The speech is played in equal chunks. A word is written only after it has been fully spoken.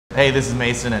Hey, this is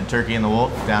Mason at Turkey and the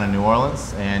Wolf down in New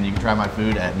Orleans, and you can try my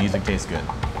food at Music Tastes Good.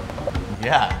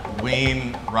 Yeah,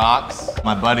 Ween rocks.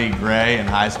 My buddy Gray in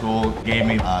high school gave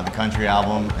me the country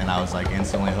album, and I was like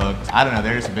instantly hooked. I don't know,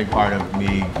 they're just a big part of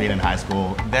me being in high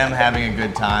school. Them having a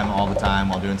good time all the time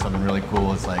while doing something really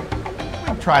cool, it's like,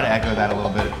 we try to echo that a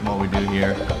little bit from what we do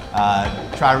here.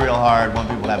 Try real hard, want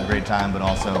people to have a great time, but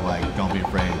also like don't be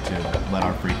afraid to let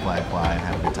our freak flag fly and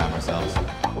have a good time ourselves.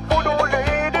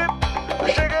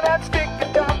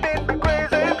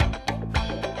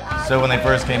 So when they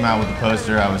first came out with the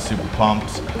poster, I was super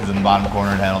pumped because in the bottom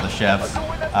corner it had all the chefs.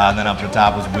 And then up at the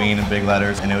top was Ween in big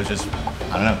letters, and it was just,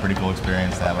 I don't know, pretty cool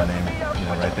experience to have my name, you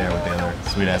know, right there with the other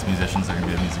sweet ass musicians that are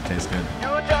gonna be at Music Tastes Good.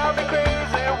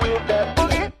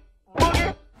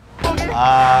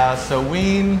 So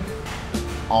Ween,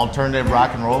 alternative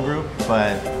rock and roll group,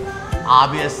 but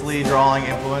obviously drawing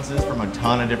influences from a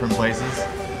ton of different places,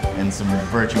 and some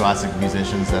virtuosic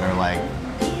musicians that are like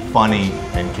funny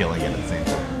and killing it at the same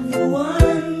time.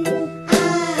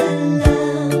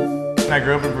 I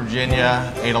grew up in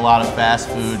Virginia, ate a lot of fast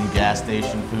food and gas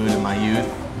station food in my youth,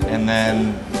 and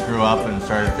then grew up and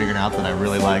started figuring out that I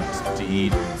really liked to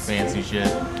eat fancy shit.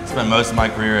 Spent most of my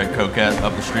career at Coquette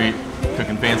up the street,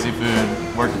 cooking fancy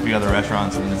food, worked a few other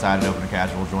restaurants, and then decided to open a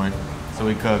casual joint. So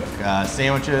we cook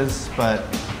sandwiches, but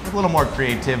with a little more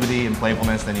creativity and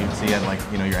playfulness than you'd see at like,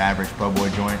 you know, your average po' boy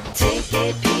joint. Take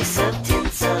a piece of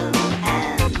tinsel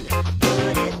and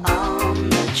put it on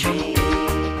the tree.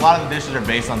 A lot of the dishes are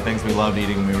based on things we loved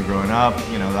eating when we were growing up.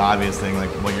 You know, the obvious thing like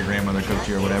what your grandmother cooked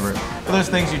you or whatever. But those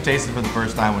things you tasted for the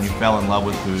first time when you fell in love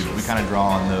with food, we kind of draw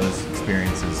on those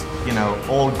experiences. You know,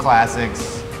 old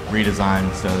classics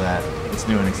redesigned so that it's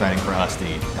new and exciting for us to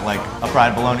eat. Like a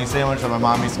fried bologna sandwich that my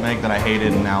mom used to make that I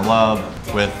hated and now love,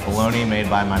 with bologna made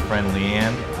by my friend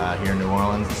Leanne here in New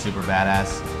Orleans, super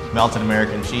badass. Melted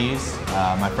American cheese,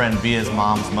 my friend Via's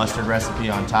mom's mustard recipe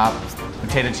on top.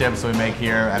 Potato chips we make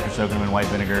here after soaking them in white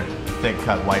vinegar. Thick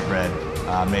cut white bread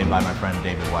made by my friend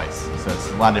David Weiss. So it's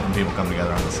a lot of different people come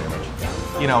together on this sandwich.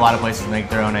 You know, a lot of places make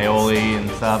their own aioli and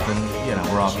stuff, and you know,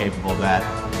 we're all capable of that.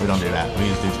 We don't do that. We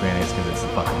use Duke's mayonnaise because it's the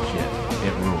fucking shit.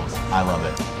 It rules. I love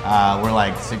it. We're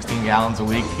like 16 gallons a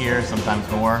week here, sometimes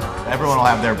more. Everyone will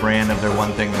have their brand of their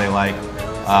one thing that they like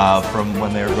from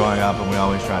when they were growing up, and we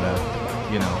always try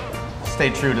to, you know, stay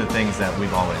true to the things that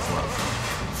we've always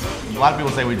loved. A lot of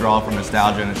people say we draw from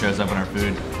nostalgia and it shows up in our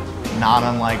food. Not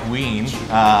unlike Ween,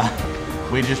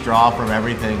 we just draw from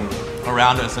everything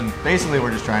around us, and basically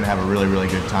we're just trying to have a really, really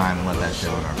good time and let that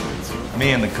show in our food.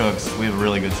 Me and the cooks, we have a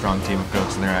really good, strong team of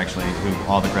cooks, and they're actually,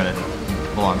 all the credit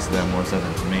belongs to them more so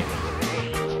than to me.